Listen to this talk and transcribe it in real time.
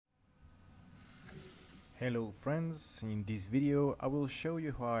Hello friends, in this video I will show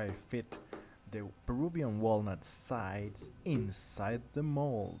you how I fit the Peruvian walnut sides inside the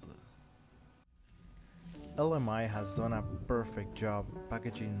mold. LMI has done a perfect job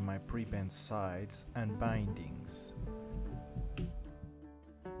packaging my pre-bent sides and bindings.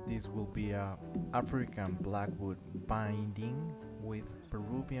 This will be a African blackwood binding with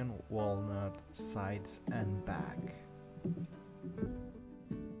Peruvian walnut sides and back.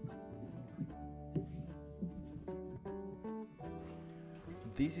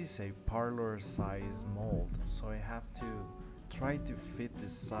 This is a parlor size mold, so I have to try to fit the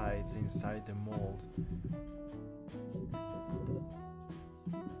sides inside the mold.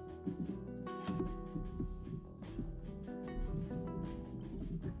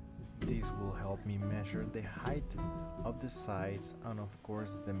 This will help me measure the height of the sides and of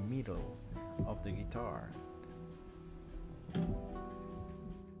course the middle of the guitar.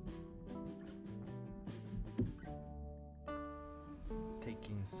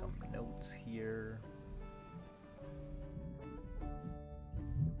 Taking some notes here.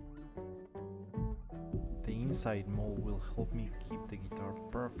 The inside mold will help me keep the guitar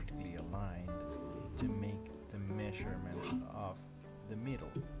perfectly aligned to make the measurements of the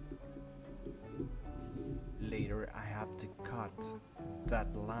middle. Later I have to cut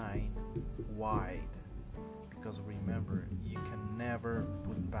that line wide, because remember, you can never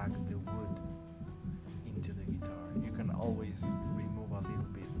put back the wood into the guitar. You can always remove a little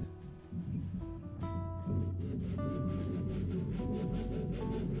bit.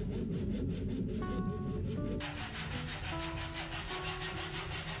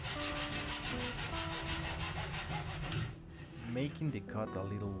 Making the cut a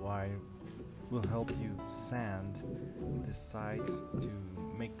little wide will help you sand the sides to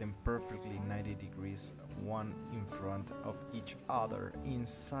make them perfectly 90 degrees, one in front of each other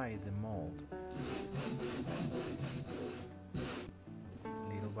inside the mold.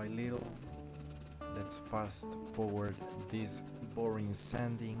 Little by little, let's fast forward this boring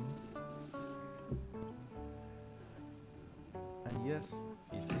sanding. And yes,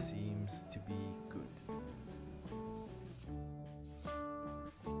 it seems to be good.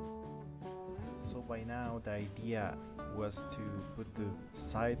 So by now the idea was to put the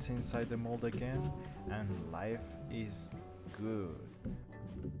sides inside the mold again, and life is good.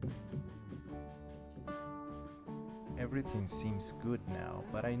 Everything seems good now,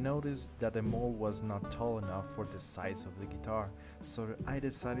 but I noticed that the mold was not tall enough for the size of the guitar, so I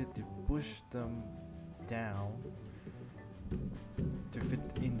decided to push them down to fit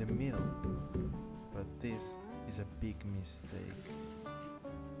in the middle, but this is a big mistake.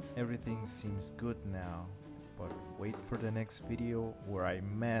 Everything seems good now, but wait for the next video where I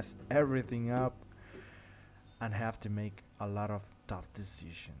messed everything up and have to make a lot of tough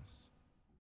decisions.